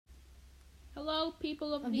Hello,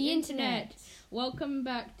 people of the internet. Welcome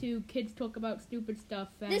back to Kids Talk About Stupid Stuff.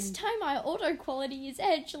 And this time our audio quality is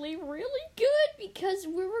actually really good because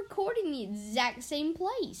we're recording the exact same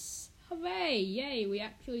place. Hooray! Yay, we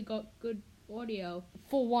actually got good audio.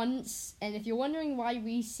 For once, and if you're wondering why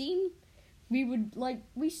we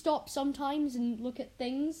stop sometimes and look at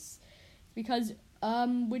things, because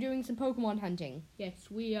we're doing some Pokemon hunting.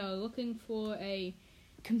 Yes, we are looking for a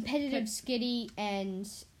competitive Skitty and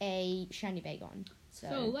a shiny Bagon.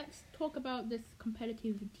 So let's talk about this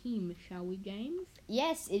competitive team, shall we, James?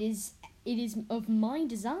 Yes, it is of my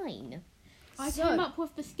design. I came up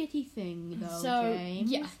with the Skitty thing, though,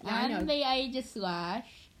 James. Yeah, I know. And the Aegislash.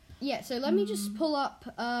 Yeah, so let me just pull up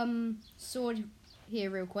Sword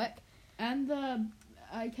here real quick. And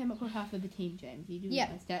I came up with half of the team, James. You do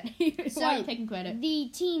realize that. So why are you taking credit?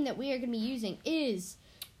 The team that we are going to be using is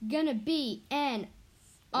going to be an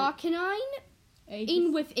Arcanine,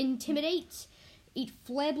 in with Intimidate, Eat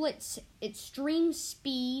Flare Blitz, Extreme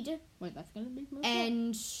Speed. Wait, that's going to be move.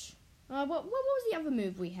 And what was the other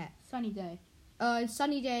move we had? Sunny Day.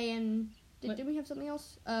 Sunny Day and did we have something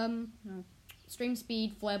else? No. Extreme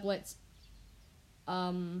Speed, Flare Blitz,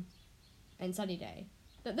 and Sunny Day.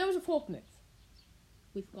 There was a fourth move.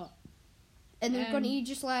 We've got. And then we've got an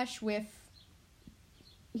Aegislash with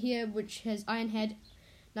here, which has Iron Head,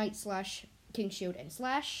 Night Slash, King Shield, and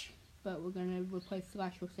Slash. But we're going to replace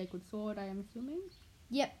Slash with Sacred Sword, I am assuming?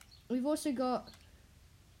 Yep. We've also got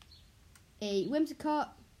a Whimsicott.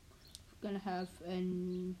 We're going to have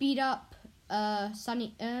an... Beat Up,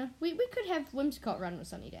 Sunny... we could have Whimsicott run with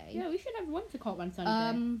Sunny Day. Yeah, we should have Whimsicott run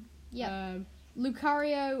Sunny Day. Yeah.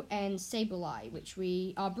 Lucario and Sableye, which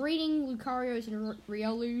we are breeding Lucarios and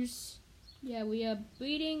Riolus. Yeah, we are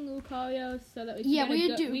breeding Lucario so that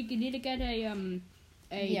we can need to get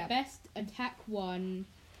a best attack one.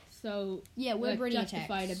 So yeah, we're breeding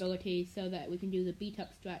justified attacks. Ability so that we can do the beat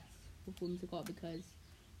up strats with Whimsicott, because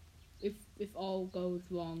if all goes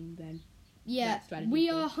wrong, then we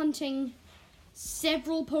are hunting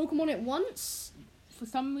several Pokemon at once. For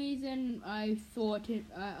some reason, I thought,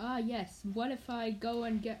 what if I go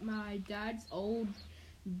and get my dad's old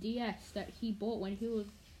DS that he bought when he was,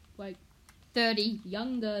 30.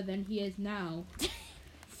 Younger than he is now.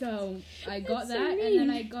 So, I got so that, mean. and then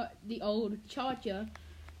I got the old Charger,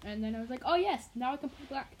 and then I was like, oh yes, now I can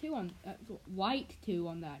put white 2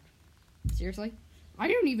 on that. Seriously? I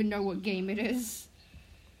don't even know what game it is.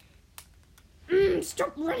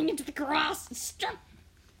 Stop running into the grass! Stop!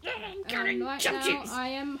 Right now, I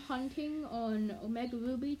am hunting on Omega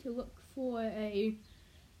Ruby to look for a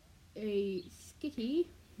Skitty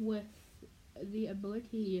with the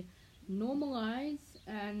ability Normalize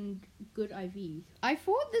and good IVs. I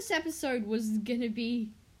thought this episode was gonna be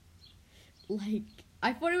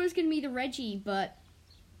I thought it was gonna be the Reggie, but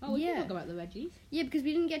we can talk about the Reggies. Yeah, because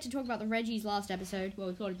we didn't get to talk about the Reggies last episode. Well,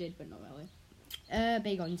 we sort of did, but not really.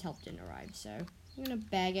 Bagon's health didn't arrive, so I'm gonna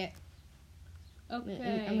bag it.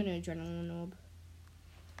 Okay. I'm gonna Adrenaline Orb.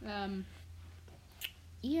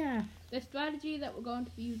 Yeah. The strategy that we're going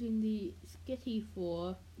to be using the Skitty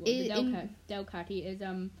for, the Delcatty, is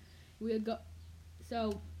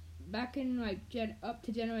so back in up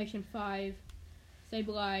to Generation 5,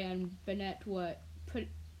 Sableye and Banette were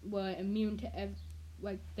immune to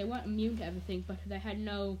they weren't immune to everything, but they had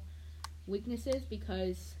no weaknesses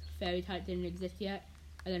because Fairy type didn't exist yet,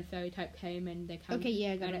 and then Fairy type came and they counted. Okay,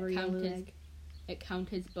 yeah, I got a real egg. It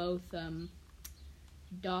counters both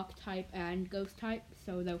Dark type and Ghost type,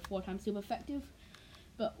 so they were 4 times super effective.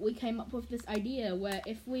 But we came up with this idea where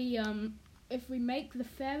if we make the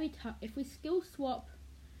Fairy type, if we skill swap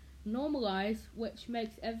Normalize, which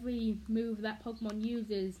makes every move that Pokemon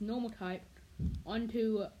uses normal type,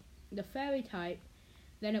 onto the Fairy type,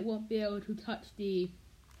 then it won't be able to touch the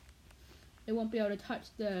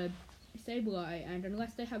Sableye, and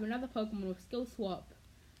unless they have another Pokemon with skill swap,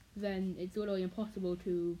 then it's literally impossible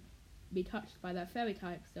to be touched by that Fairy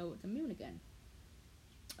type, so it's immune again.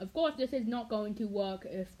 Of course, this is not going to work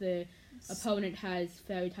if the opponent has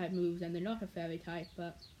Fairy type moves and they're not a Fairy type,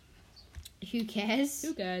 but who cares?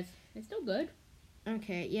 Who cares? It's still good.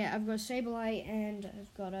 Okay, yeah, I've got Sableye and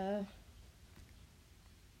I've got a...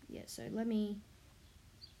 Yeah, so let me...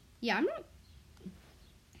 Yeah, I'm not...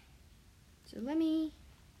 So let me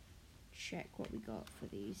check what we got for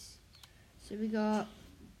these. So we got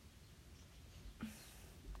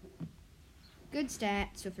good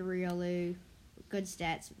stats with the Riolu, good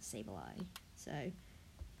stats with the Sableye. So...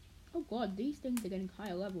 Oh god, these things are getting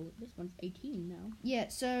higher level. This one's 18 now. Yeah,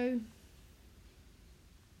 so...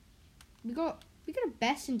 We got a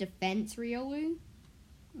best in defense Riolu.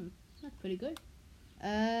 That's pretty good.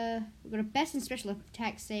 We've got a best in special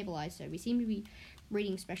attack stabilized, so we seem to be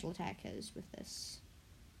reading special attackers with this.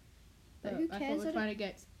 But who I cares? thought we're trying to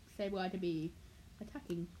get Sableye to be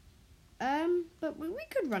attacking. But we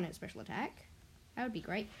could run it special attack. That would be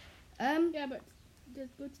great. Yeah, but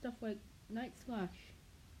there's good stuff like Night Slash.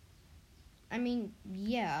 I mean,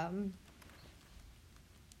 yeah.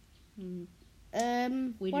 We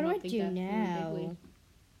What do I do now? True,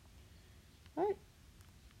 What?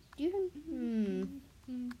 Do you?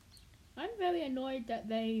 I'm very annoyed that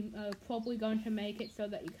they are probably going to make it so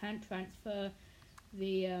that you can't transfer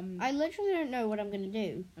the. I literally don't know what I'm gonna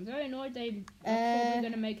do. I'm very annoyed they are probably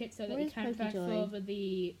going to make it so that what you is can't transfer Poketoy? over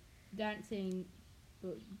the dancing,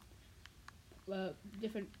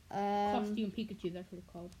 different costume Pikachu. That's what it's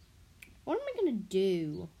called. What am I gonna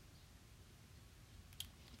do?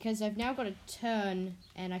 Because I've now got a turn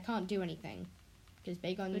and I can't do anything. Because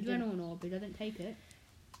Bagon The didn't. Adrenaline Orb, it doesn't take it.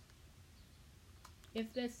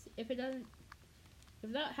 If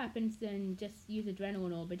that happens, then just use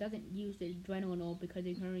Adrenaline Orb. It doesn't use the Adrenaline Orb because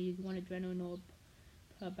you can only use one Adrenaline Orb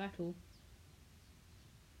per battle.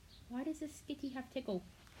 Why does this Skitty have Tickle?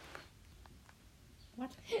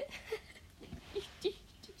 What? Did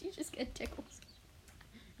you just get tickles?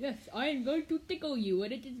 Yes, I am going to tickle you,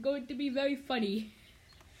 and it is going to be very funny.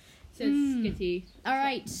 Says Skitty.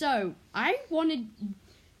 Alright, so I wanted,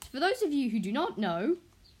 for those of you who do not know,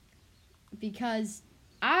 because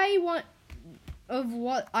I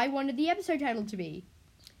wanted the episode title to be.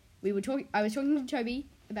 I was talking to Toby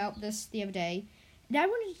about this the other day, and I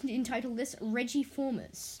wanted to entitle this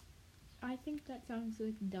Regiformers. I think that sounds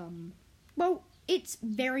like dumb. Well, it's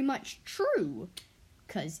very much true,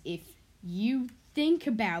 because if you think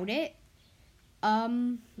about it,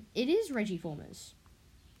 it is Regiformers.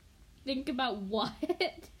 Think about what?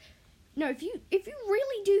 No, if you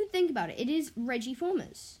really do think about it, it is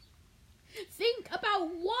Regiformers. Think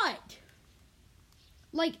about what?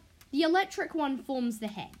 Like, the electric one forms the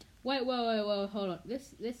head. Wait, hold on.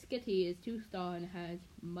 This Skitty is 2-star and has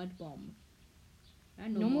Mud Bomb.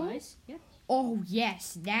 And Normal normal Eyes? eyes. Yeah. Oh,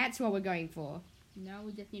 yes, that's what we're going for. Now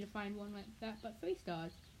we just need to find one like that, but 3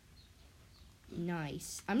 stars.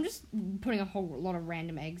 Nice. I'm just putting a whole lot of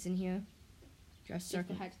random eggs in here. Just so I Just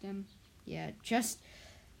to can, hatch them. yeah, just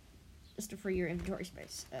to free your inventory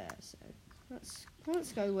space. So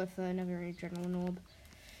let's go with another adrenaline orb.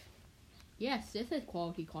 Yes, this is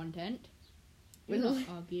quality content. Do Will- not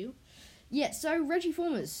argue. Yeah, so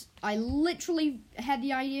Regiformers. I literally had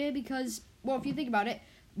the idea because, well, if you think about it,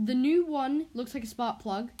 the new one looks like a spark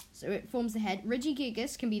plug, so it forms the head.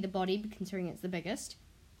 Regigigas can be the body, considering it's the biggest.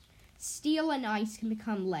 Steel and Ice can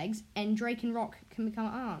become legs, and Drake and Rock can become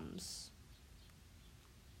arms.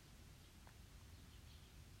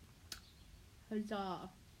 Huzzah.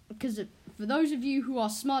 Because for those of you who are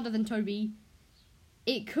smarter than Toby,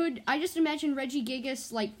 it could. I just imagine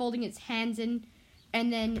Regigigas like folding its hands in,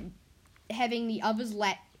 and then having the others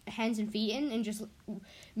let hands and feet in, and just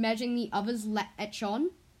imagining the others etch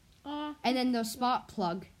on, and then the spark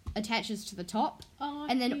plug attaches to the top,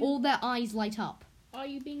 and then all their eyes light up. Are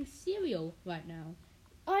you being serial right now?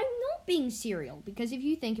 I'm not being serial, because if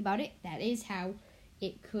you think about it, that is how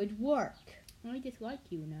it could work. I dislike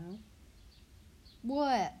you now.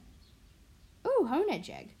 What? Ooh, Honedge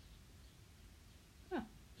egg. Huh.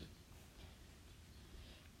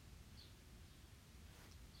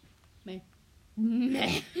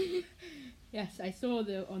 Meh. Yes, I saw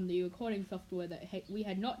on the recording software that we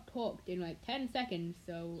had not talked in like 10 seconds,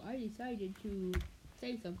 so I decided to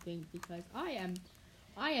say something because I am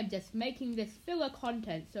just making this filler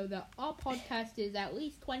content so that our podcast is at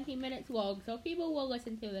least 20 minutes long, so people will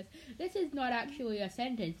listen to this. This is not actually a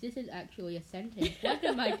sentence. This is actually a sentence. What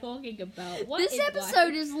am I talking about? This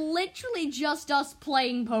episode is literally just us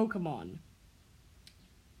playing Pokemon.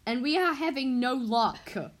 And we are having no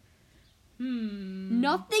luck.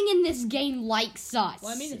 Nothing in this game likes us.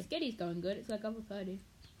 Well, I mean, the Skitty's going good. It's like level 30.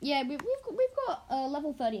 Yeah, we've got a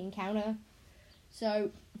level 30 encounter. So,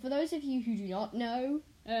 for those of you who do not know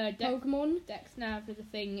Pokemon, Dexnav is a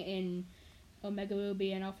thing in Omega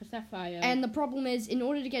Ruby and Alpha Sapphire. and the problem is, in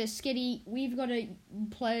order to get a Skitty, we've got to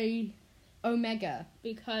play Omega.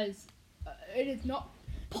 Because it is not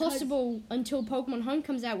Possible until Pokemon Home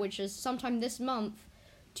comes out, which is sometime this month,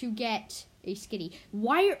 to get a Skitty.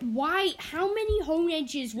 Why, how many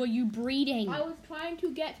Honedges were you breeding? I was trying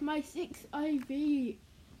to get my 6 IV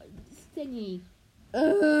thingy.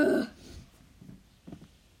 Ugh.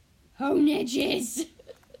 Honedges!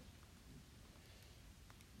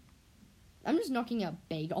 I'm just knocking out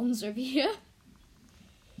Bagons over here.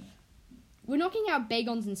 We're knocking out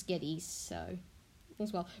Bagons and Skitties, so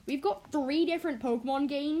as well. We've got 3 different Pokemon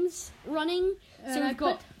games running. So we've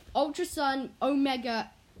got Ultra Sun, Omega.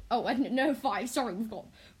 Oh, no, 5. Sorry, we've got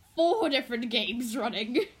 4 different games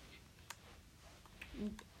running.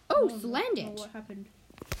 Oh, Salandit. What happened?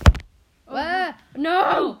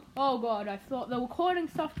 No! Oh god, I thought the recording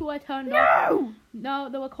software turned off. No,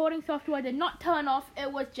 the recording software did not turn off.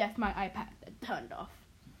 It was just my iPad that turned off.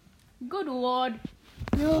 Good lord.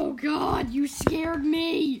 Oh god, you scared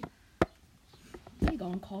me. I go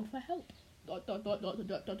and call for help. Dot, dot, dot, dot,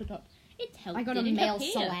 dot, dot, dot, dot. It's help. I got a didn't male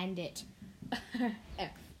appear. Salandit. F.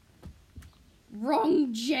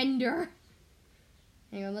 Wrong gender.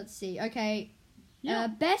 Hang on, let's see. Okay. Yeah.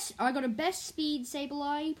 I got a best speed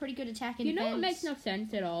Sableye, pretty good attack and You know defense. what makes no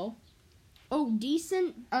sense at all? Oh,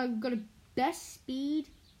 decent. I got a best speed.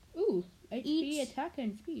 Ooh, HP, Each- attack,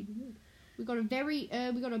 and speed. Good. We got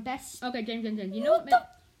a best. Okay, James. You know what?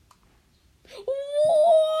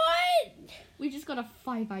 What? We just got a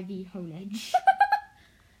 5 IV Honedge.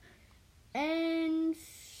 And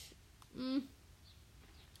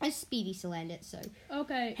a speedy Salandit, so.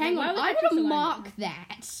 Okay. Hang why on, was I'm that gonna just a line? mark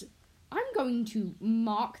that. I'm going to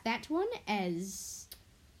mark that one as.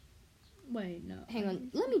 Wait, no. Hang on,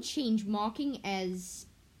 let me change marking as.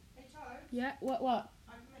 Yeah. What?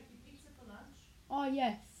 I can make you pizza for lunch. Oh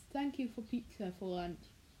yes. Thank you for pizza for lunch.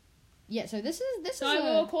 Yeah, so this is So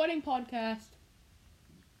we're a. recording podcast.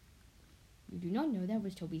 You do not know that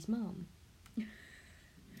was Toby's mom.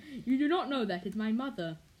 You do not know that is my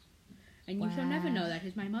mother, and you shall never Wow. know that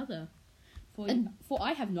is my mother. And- For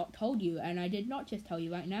I have not told you, and I did not just tell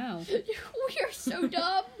you right now. We are so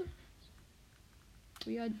dumb.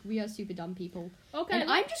 We are super dumb people. Okay.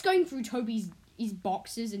 And I'm just going through Toby's his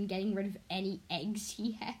boxes and getting rid of any eggs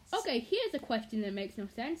he has. Okay, here's a question that makes no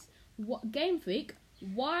sense. What Game Freak?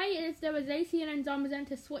 Why is there a Zacian and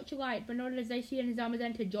Zamazenta Switch Lite, but not a Zacian and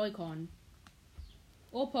Zamazenta Joy-Con?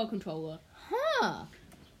 Or Pro Controller? Huh.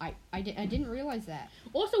 I didn't realize that.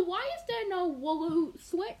 Also, why is there no Wooloo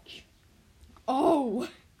Switch? Oh.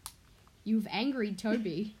 You've angry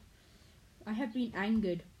Toby. I have been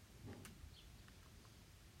angered.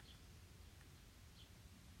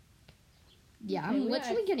 Yeah, Okay, I'm we're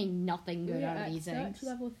literally at- getting nothing good We're out of at these search eggs.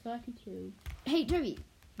 level 32. Hey, Toby,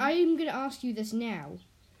 I'm going to ask you this now.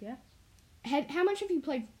 Yeah? How much have you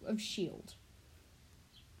played of S.H.I.E.L.D.?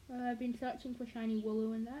 I've been searching for shiny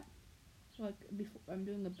Wooloo in that. Like, before I'm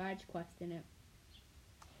doing a badge quest in it.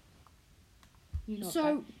 You know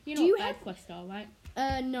So, what you know do you what badge have- quests are, right?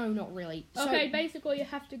 No, not really. Okay, basically you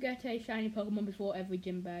have to get a shiny Pokemon before every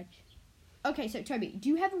gym badge. Okay, so Toby, do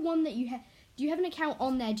you have one that do you have an account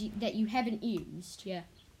on there that you haven't used? Yeah.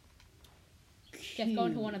 Just go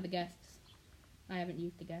into one of the guests. I haven't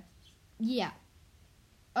used the guests. Yeah.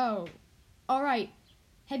 Oh. Alright.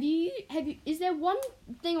 Is there one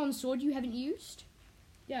thing on Sword you haven't used?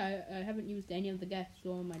 Yeah, I haven't used any of the guests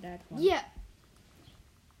or my dad's one. Yeah.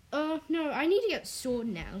 No, I need to get Sword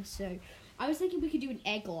now, so I was thinking we could do an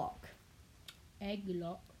egg lock. Egg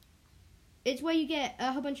lock. It's where you get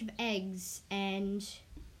a whole bunch of eggs and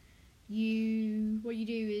what you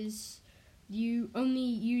do is you only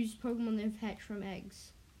use Pokemon that have hatched from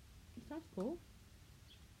eggs. Sounds cool.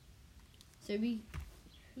 So We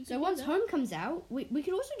can So do once that. Home comes out, we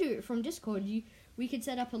could also do it from Discord. We could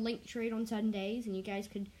set up a link trade on Sundays, and you guys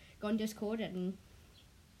could go on Discord and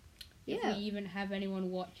If yeah. we even have anyone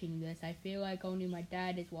watching this, I feel like only my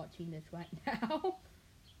dad is watching this right now.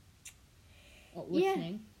 Or Yeah.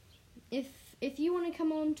 listening. If you want to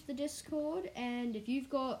come on to the Discord, and if you've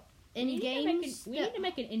got any We games, need to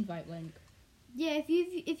make an invite link. yeah,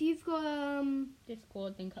 if you've got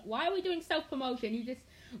Discord link. Why are we doing self promotion? You just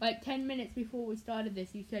like 10 minutes before we started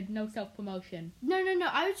this, you said no self promotion. no,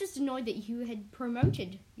 I was just annoyed that you had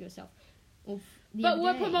promoted yourself. The But other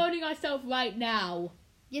we're day. promoting ourselves right now.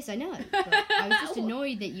 Yes, I know. But I was just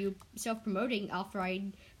annoyed that you were self-promoting after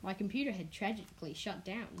my computer had tragically shut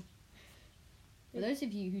down. For those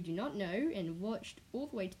of you who do not know and watched all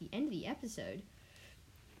the way to the end of the episode,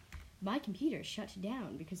 my computer shut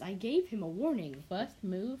down because I gave him a warning. First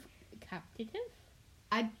move, captive.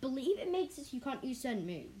 I believe it makes it so you can't use certain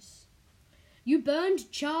moves. You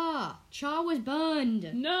burned Char. Char was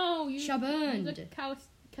burned. No, you Shaburned. use a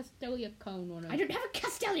Castelia cone on it. I don't have a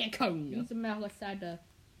Castelia cone. Use a Malasada.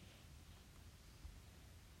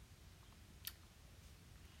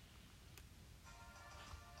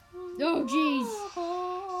 Oh,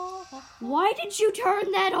 jeez. Why did you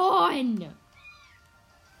turn that on?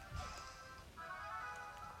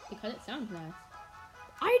 Because it sounds nice.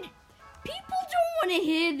 People don't want to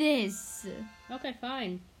hear this. Okay,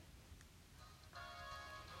 fine.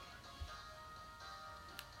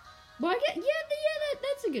 Well,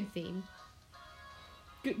 that's a good theme.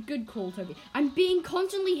 Good call, Toby. I'm being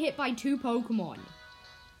constantly hit by 2 Pokemon.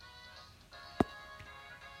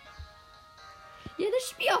 Yeah, this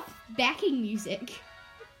should be our backing music.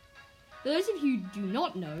 For those of you who do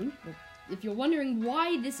not know, or if you're wondering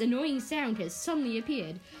why this annoying sound has suddenly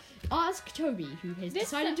appeared, ask Toby, who has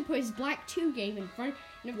decided to put his Black 2 game in front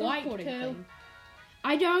of the White recording 2. thing.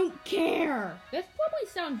 I don't care! This probably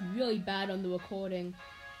sounds really bad on the recording.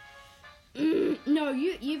 No,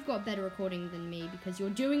 you've got better recording than me because you're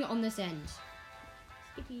doing it on this end.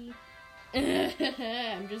 Skippy.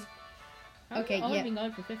 I'm just... Okay, I've only yeah. been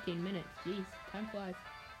going for 15 minutes. Jeez, time flies.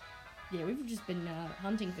 Yeah, we've just been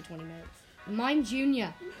hunting for 20 minutes. Mime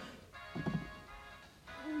Junior.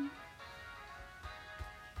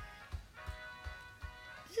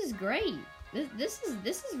 This is great. This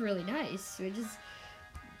is really nice. We're just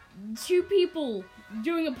 2 people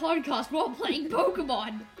doing a podcast while playing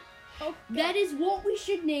Pokemon. Okay. That is what we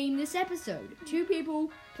should name this episode. 2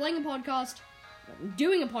 people playing a podcast,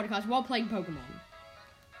 doing a podcast while playing Pokemon.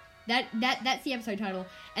 That's the episode title,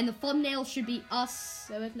 and the thumbnail should be us.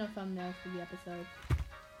 There is no thumbnail for the episode.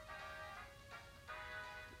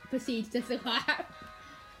 Proceeds to slap.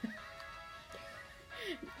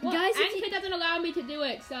 Well, Guys, if Anchor doesn't allow me to do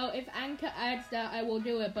it, so if Anchor adds that, I will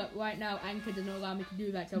do it. But right now, Anchor doesn't allow me to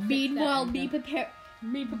do that. So fix that, Meanwhile, Anchor. be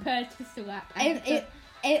prepared. to slap.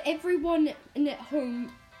 Everyone at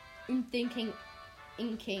home thinking,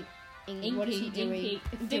 inking. What is he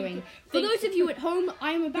doing? For those of you at home,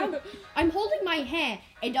 I'm holding my hair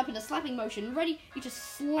and up in a slapping motion, ready. You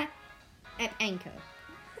just slap at Anchor.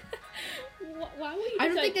 Why were you? I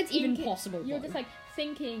don't just, think that's even inking? possible. You're though. just like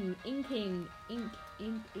thinking, inking.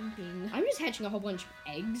 I'm just hatching a whole bunch of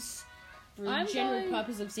eggs for the general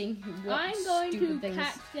purpose of seeing what I'm going stupid to things.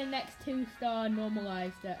 catch the next 2-star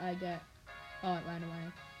normalized that I get. Oh, it ran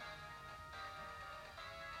away.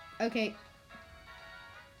 Okay,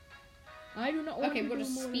 I do not want we've to got a do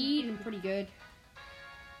more speed and pretty good.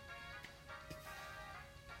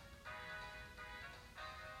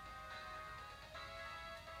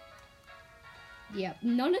 Yeah,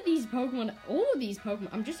 none of these Pokemon, all of these Pokemon,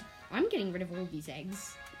 I'm getting rid of all these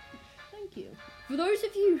eggs. Thank you. For those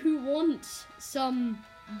of you who want some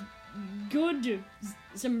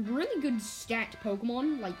really good stat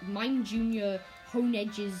Pokemon, like Mime Junior,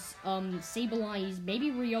 Honedges, Sableyes,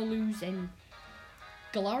 maybe Riolus, and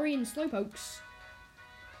Galarian Slowpokes,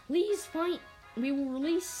 please we will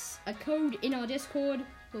release a code in our Discord.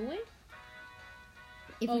 Will we?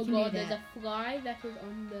 If Oh we can god, do there's that. a fly that is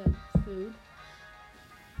on the food.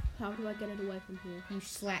 How do I get it away from here? You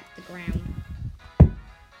slap the ground.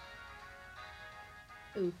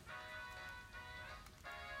 Oof.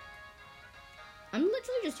 I'm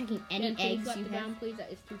literally just taking any Yeah, can you eggs slap you the have. ground, please?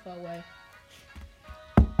 That is too far away.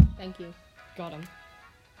 Thank you. Got him.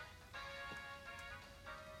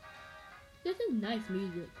 This is nice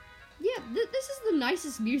music. Yeah, this is the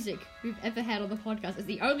nicest music we've ever had on the podcast. It's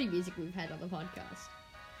the only music we've had on the podcast.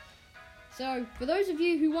 So, for those of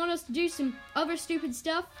you who want us to do some other stupid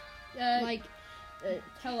stuff,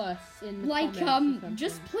 Tell us in the like comments or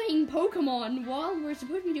just something. playing Pokemon while we're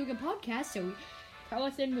supposed to be doing a podcast, so Tell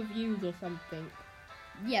us in reviews or something.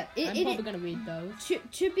 yeah, I'm probably gonna read those.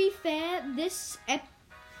 to be fair,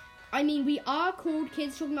 we are called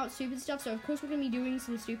Kids Talking About Stupid Stuff, so of course we're gonna be doing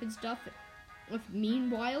some stupid stuff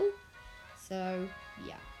meanwhile. So,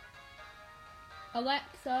 yeah.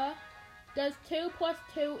 Alexa, does 2 plus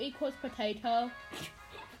 2 equals potato?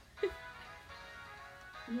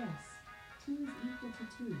 Yes. 2 is equal to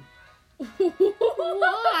 2.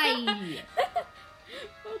 Why?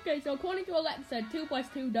 Okay, so according to Alexa, 2 plus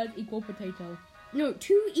 2 does equal potato. No,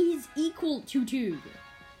 2 is equal to 2.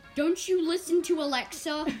 Don't you listen to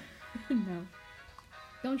Alexa? No.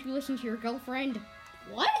 Don't you listen to your girlfriend?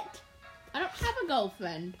 What? I don't have a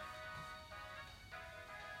girlfriend.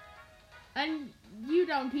 And you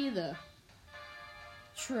don't either.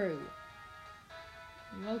 True.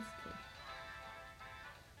 Roasted.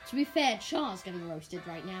 To be fair, Char's getting roasted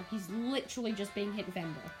right now. He's literally just being hit with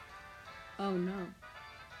Ember. Oh no.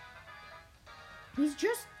 He's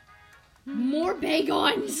just more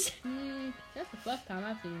Bagons. That's the first time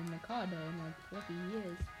I've seen Mikado in like 40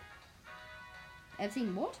 years. I've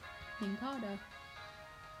seen what? Mikado.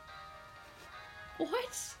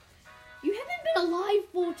 What? You haven't been alive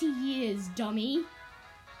 40 years, dummy.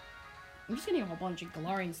 I'm just getting a whole bunch of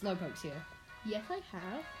Galarian Slowpokes here. Yes, I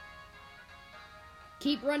have.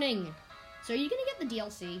 Keep running. So you're gonna get the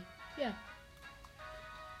DLC. Yeah.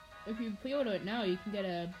 If you pre-order it now, you can get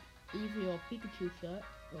a Eevee or Pikachu shirt.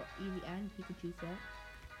 Or Eevee and Pikachu shirt.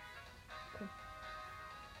 Cool.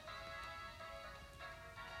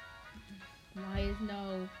 Why is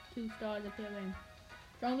no 2 stars appearing?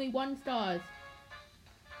 Only 1 stars.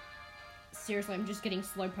 Seriously, I'm just getting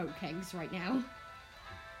Slowpoke kegs right now.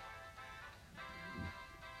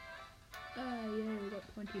 Yeah, we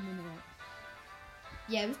got 20 minutes.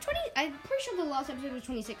 Yeah, it was 20. I'm pretty sure the last episode was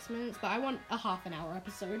 26 minutes, but I want a half an hour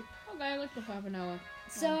episode. Okay, let's go for half an hour.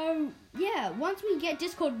 So, yeah, once we get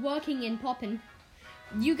Discord working and popping,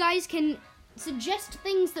 you guys can suggest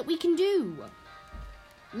things that we can do.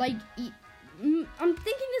 Like, I'm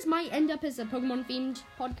thinking this might end up as a Pokemon-themed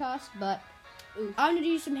podcast, but Oof. I'm gonna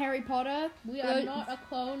do some Harry Potter. We are not a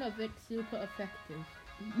clone of It's Super Effective.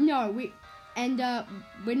 No, we're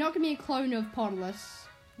not gonna be a clone of Potterless.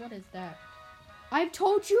 What is that? I've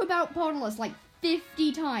told you about Potterless like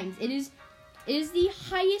 50 times. It is the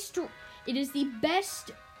highest, it is the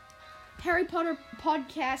best Harry Potter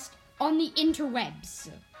podcast on the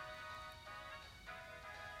interwebs.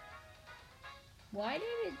 Why did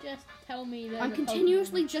it just tell me that? I'm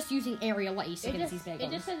continuously just using Aerial Ace against these big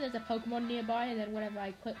It just said there's a Pokemon nearby, and then whenever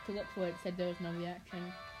I clicked to look for it, it said there was no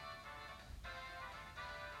reaction.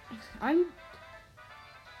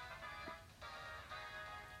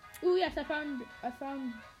 Oh yes, I found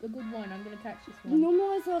a good one. I'm gonna catch this one.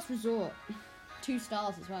 Normalize Last Resort. 2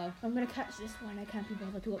 stars as well. I'm gonna catch this one. I can't be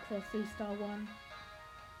bothered to look for a 3-star one.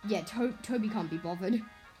 Yeah, Toby can't be bothered.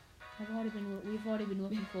 We've already been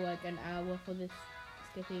looking for like an hour for this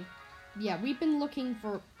Skippy. Yeah, we've been looking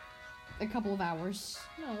for a couple of hours.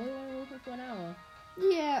 No, we were looking for an hour.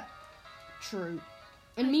 Yeah, true.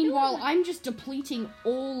 And I meanwhile, feel I'm just depleting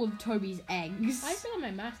all of Toby's eggs. I still have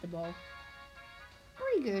my Master Ball.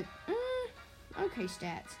 Pretty good. Okay,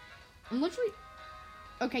 stats. I'm literally...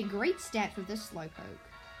 Okay, great stats with this Slowpoke.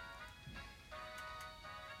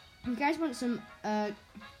 You guys want some, IV?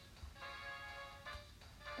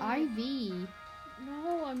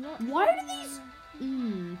 No, I'm not. Why do these...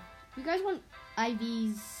 You guys want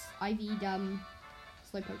IV'd,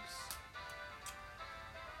 Slowpokes?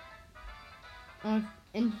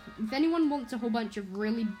 And if anyone wants a whole bunch of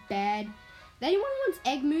really bad... If anyone wants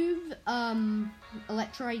Egg Move,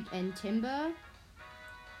 Electrike, and Timber,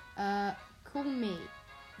 call me.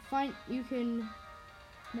 You can...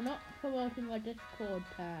 We're not promoting my Discord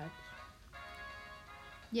tags.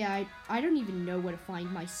 Yeah, I don't even know where to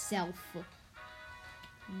find myself.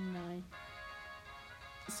 No.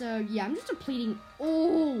 So, yeah, I'm just depleting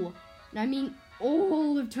all, and I mean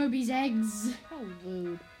all of Toby's eggs. How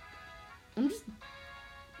rude. I'm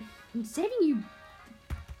saving you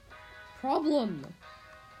problem.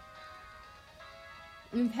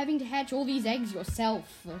 Of having to hatch all these eggs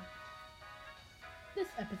yourself. This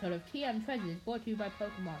episode of TM Treasure is brought to you by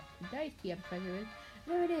Pokemon. Today's TM Treasure is...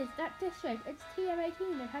 There it is, that district. It's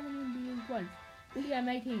TM18 that hasn't even been used once.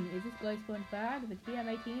 TM18 is this glow sponge bag. The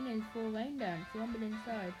TM18 is for rain dance, lumbered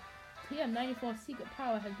inside. TM94's secret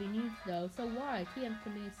power has been used though, so why? TM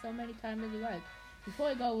can be used so many times as you like. Before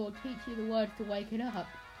we go, we'll teach you the words to wake it up.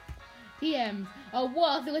 TMs are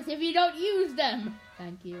worthless if you don't use them!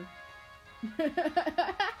 Thank you.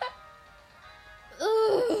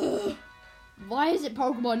 Ugh. Why is it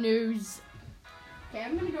Pokemon news? Okay,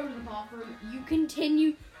 I'm gonna go to the bathroom. You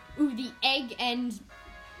continue. Ooh, the egg and...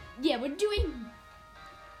 Yeah, we're doing...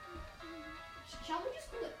 Shall we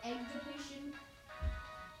just call it egg depletion?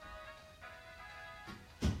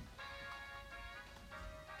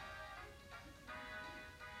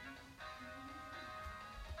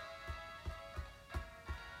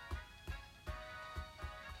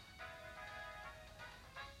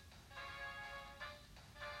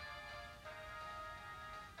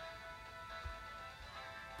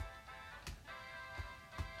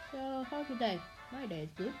 So, how's your day? My day is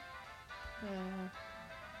good.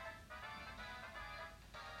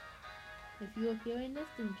 If you're hearing this,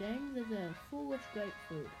 then James is a foolish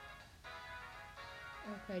grapefruit.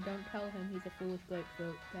 Okay, don't tell him he's a foolish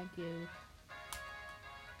grapefruit. Thank you.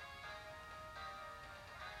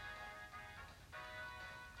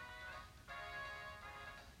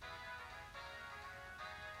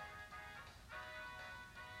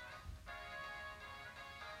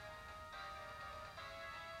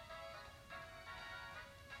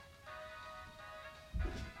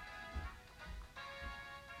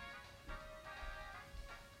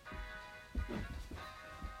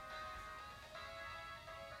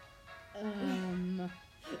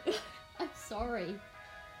 I'm sorry.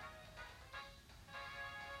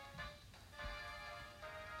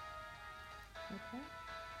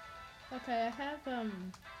 Okay, I have,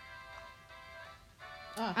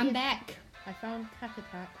 I'm here. back. I found Cat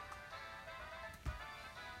Attack.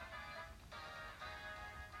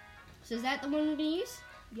 So is that the one we're gonna use?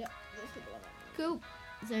 Yep, that's the one. Cool.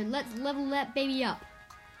 So let's level that baby up.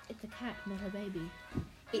 It's a cat, not a baby.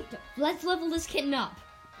 Let's level this kitten up.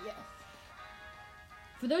 Yes.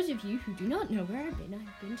 For those of you who do not know where I've been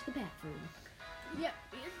to the bathroom. Yep,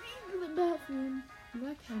 it's in the bathroom.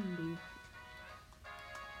 Where Candy?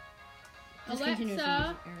 Just continuously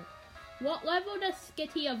Alexa, using Eric. what level does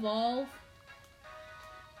Skitty evolve?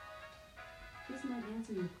 This might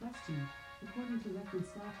answer your question. According to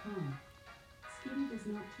reference.com, Skitty does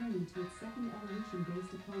not turn into its second evolution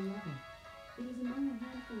based upon level. It is among a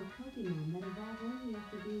handful of Pokemon that evolve only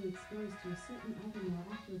after being exposed to a certain item or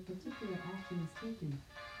after a particular action is taken.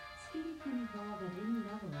 Skitty can evolve at any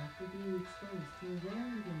level after being exposed to a rare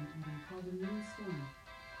and item called a Moonstone.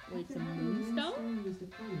 Wait, After it's a having Moonstone? used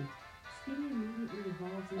upon it, Skitty immediately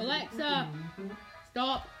evolves into Alexa! a Pokemon with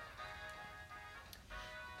Stop.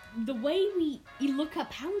 The way we look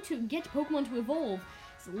up how to get Pokemon to evolve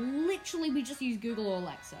is literally we just use Google or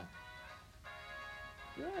Alexa.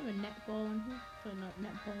 Do I have a netball on here? So not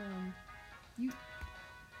netball. You-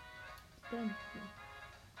 Done.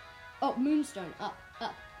 Oh, Moonstone. Up.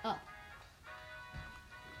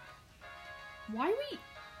 Why are we...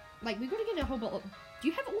 Like, we gotta get a whole lot of... Do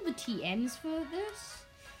you have all the TNs for this?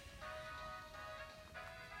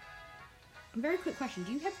 Very quick question.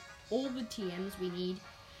 Do you have all the TNs we need?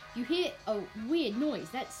 You hear a weird noise.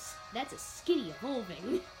 That's a Skitty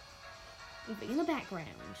evolving. Moving in the background.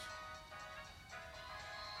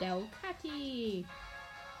 Delcatty.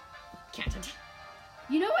 Cat.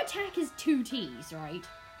 You know attack is 2 T's, right?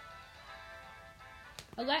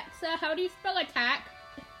 Alexa, how do you spell attack?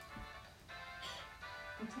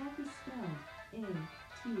 Attack is spelled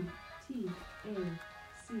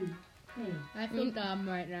A-T-T-A-C-K. I feel dumb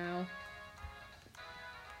right now.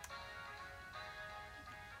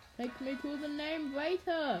 Take me to the name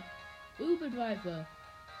Raider. Uber driver.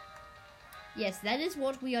 Yes, that is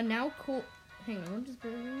what we are now called. Hang on, what is the...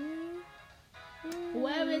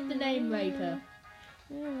 Where is the name Raider?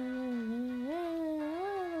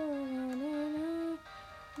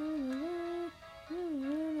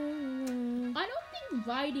 I don't think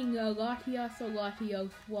riding a Latios or Latios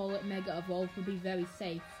while at Mega Evolve would be very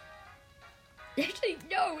safe. Actually,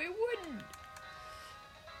 no, it wouldn't.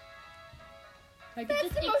 Like, That's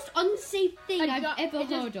the most unsafe thing I've ever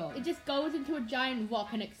heard of. It just goes into a giant rock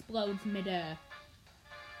and explodes midair.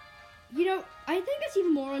 You know, I think it's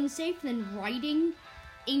even more unsafe than riding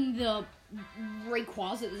in the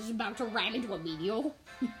Rayquaza that is about to ram into a meteor.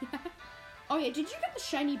 Oh yeah, did you get the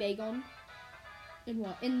shiny Bagon In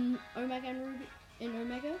what? in Omega and Ruby? In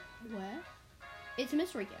Omega? Where? It's a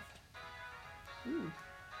mystery gift. Ooh.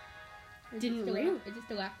 Is Didn't it still, real- Is it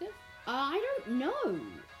still active? I don't know.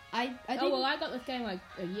 I think... Oh, well, I got this game like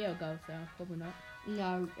a year ago, so probably not.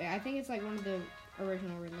 No, I think it's like one of the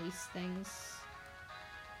original release things.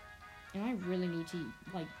 And I really need to,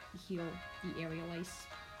 like, heal the area lace.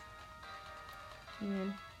 And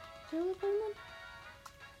is there a Pokemon?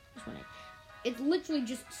 Just one egg. It's literally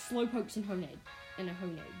just Slowpokes and Honedge. And a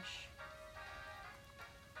Honedge.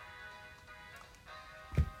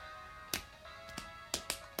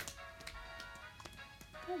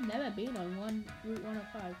 I've never been on Route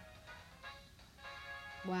 105.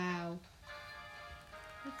 Wow.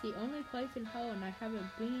 It's the only place in Holland I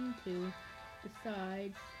haven't been to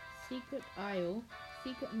besides Secret Isle,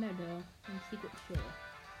 Secret Meadow, and Secret Shore.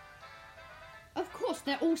 Of course,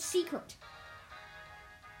 they're all secret.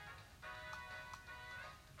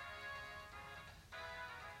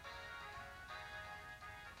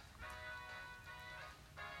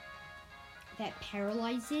 That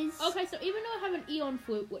paralyzes. Okay, so even though I have an Eon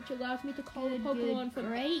Flute, which allows me to call a Pokemon from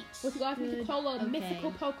great. which allows me to call a Okay.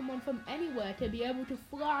 mythical Pokemon from anywhere to be able to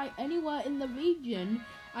fly anywhere in the region,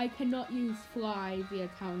 I cannot use Fly via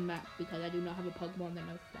town map because I do not have a Pokemon that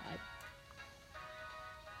knows Fly.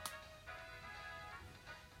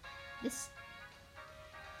 This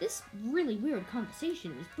really weird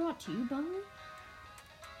conversation is brought to you by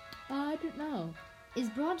I don't know.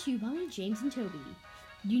 James and Toby.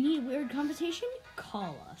 You need a weird conversation?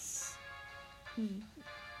 Call us.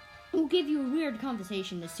 We'll give you a weird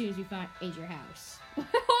conversation as soon as we find your house.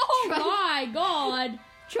 Oh my god!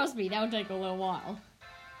 Trust me, that would take a little while.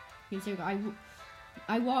 So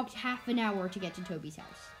I walked half an hour to get to Toby's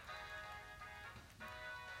house.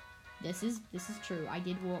 This is true. I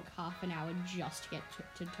did walk half an hour just to get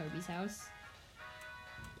to Toby's house.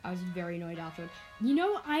 I was very annoyed afterward. You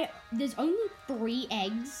know, there's only 3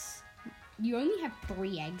 eggs. You only have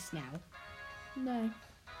 3 eggs now. No.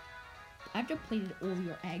 I've depleted all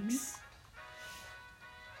your eggs.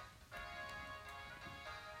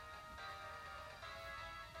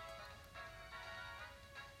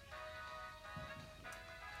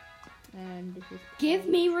 And this is Give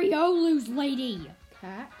me Riolu's, lady!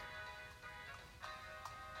 cat.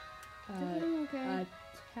 Okay.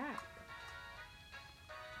 attack.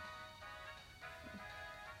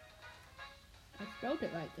 I spelled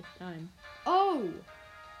it right this time. Oh,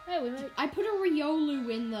 Hey, we made. I put a Riolu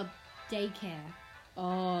in the daycare.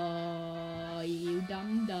 Oh, you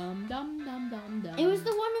dumb. It was the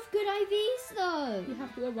one with good IVs, though. You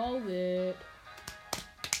have to evolve it.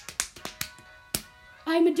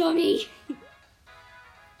 I'm a dummy.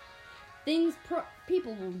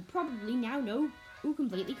 People will probably now know who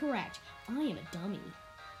completely correct. I am a dummy.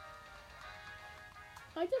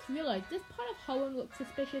 I just realized this part of Hoenn looks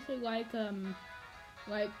suspiciously like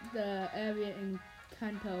the area in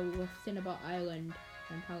Kanto with Cinnabar Island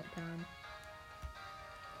and Pallet Town.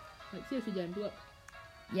 Like seriously, James, look.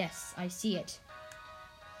 Yes, I see it.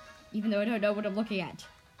 Even though I don't know what I'm looking at.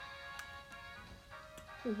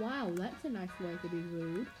 Oh, wow, that's a nice way to be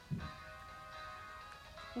rude.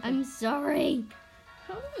 Okay. I'm sorry.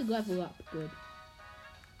 How do I level up good?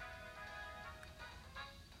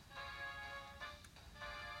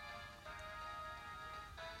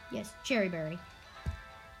 Yes, Cherry Berry.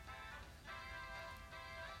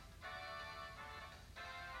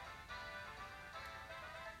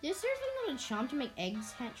 There's seriously not a charm to make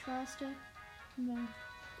eggs hatch faster? No.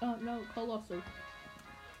 Oh no, Colossal.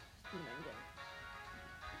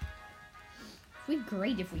 It'd be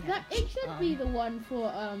great if we had That it should be the one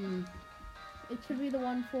for it should be the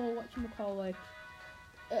one for whatchamacallit.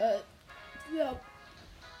 Yeah,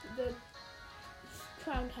 the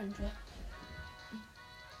Crown Tundra.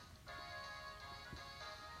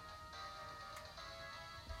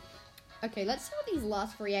 Okay, let's see what these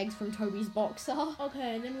last 3 eggs from Toby's box are.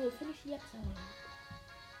 Okay, and then we'll finish the episode.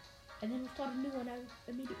 And then we'll start a new one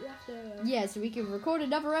immediately after. Yeah, so we can record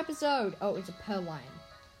another episode. Oh, it's a Purrloin.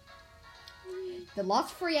 The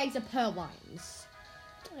last 3 eggs are Purrloins.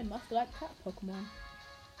 I must like cat Pokemon.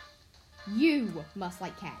 You must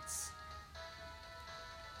like cats.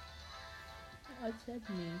 I said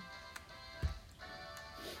me.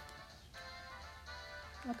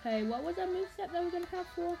 Okay, what was our moveset that we're gonna have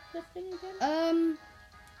for this thing again?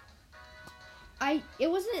 It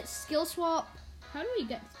wasn't skill swap. How do we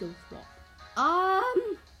get skill swap? I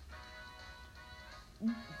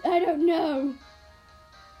don't know.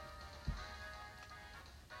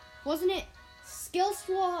 Wasn't it skill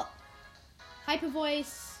swap, hyper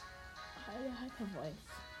voice, Hyper voice.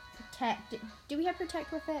 protect? Do we have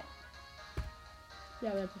protect with it?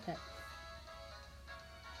 Yeah, we have protect.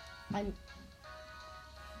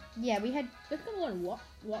 Yeah, we had. Let's go on what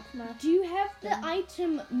smash. Do you have the Yeah.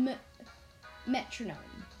 item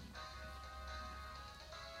metronome?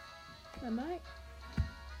 I might.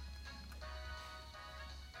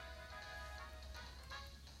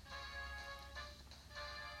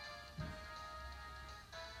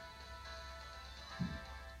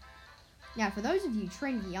 Now, for those of you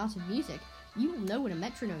trained in the art of music, you will know what a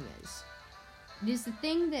metronome is. It is the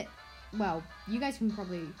thing that, well, you guys can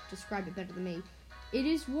probably describe it better than me. It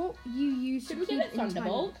is what you use Should to we keep give it in time.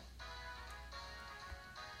 Thunderbolt?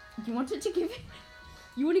 You wanted to give it.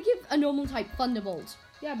 You want to give a normal type Thunderbolt.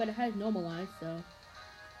 Yeah, but it has normalized, so.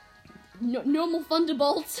 Normal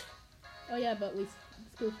Thunderbolt. Oh yeah, but we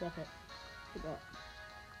skill swap it. Forgot.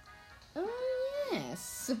 Oh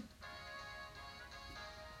yes.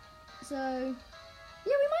 So, yeah,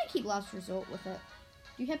 we might keep Last Resort with it.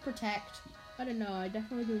 Do you have Protect? I don't know. I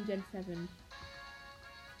definitely do Gen 7,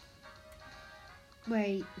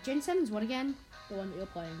 Wait, Gen 7's what again? the one that you're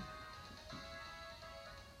playing.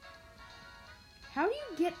 How do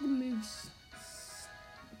you get the moves?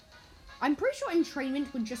 I'm pretty sure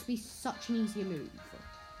Entrainment would just be such an easier move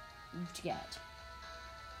to get.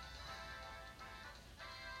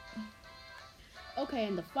 Okay,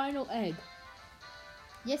 and the final egg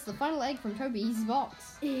Yes, the final egg from Toby's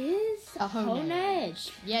box. is A Honedge.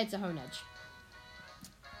 Honedge. Yeah, it's a Honedge.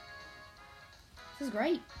 This is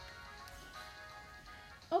great.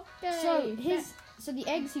 Okay. So the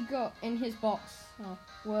eggs he got in his box Oh.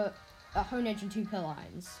 were a Honedge and 2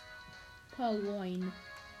 Purrloins. Purloin.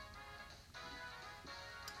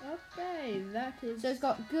 Okay, that is. So it's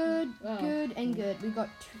got good, Oh. good, and good. We've got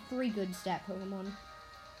 3 good stat Pokemon.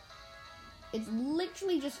 It's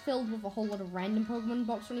literally just filled with a whole lot of random Pokemon in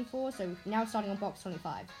box 24, so now starting on box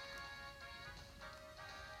 25.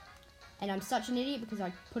 And I'm such an idiot because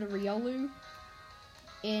I put a Riolu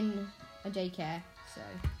in a daycare, so.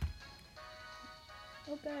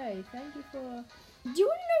 Okay, thank you for. Do you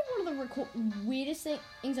want to know one of the weirdest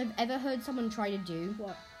things I've ever heard someone try to do?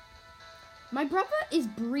 What? My brother is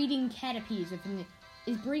breeding Caterpies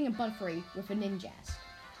is breeding a Butterfree with a Ninjask.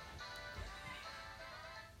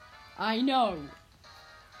 I know.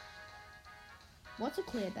 What's a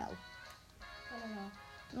clear bell? I don't know.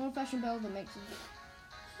 An old-fashioned bell that makes a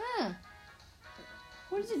Huh.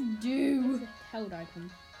 What does it do? It's a held icon.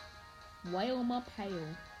 Whalmer Pale.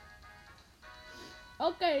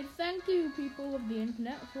 Okay, thank you people of the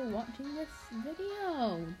internet for watching this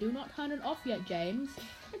video. Do not turn it off yet, James.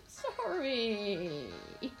 Sorry.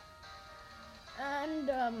 And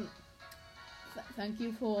thank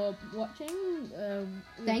you for watching.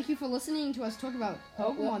 Thank you for listening to us talk about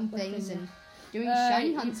Pokemon what things thing? and doing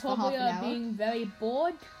shiny hunts you for half probably an are hour. being very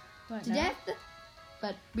bored right To now. death.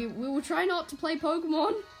 But we will try not to play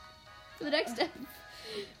Pokemon for the next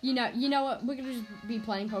You know what? We're gonna just be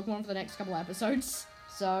playing Pokemon for the next couple episodes.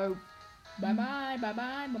 So Bye bye, bye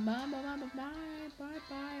bye, bye bye, bye bye, bye bye, bye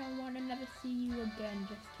bye. I want to never see you again.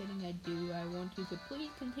 Just kidding, I do. I want you to please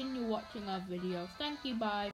continue watching our videos. Thank you, bye.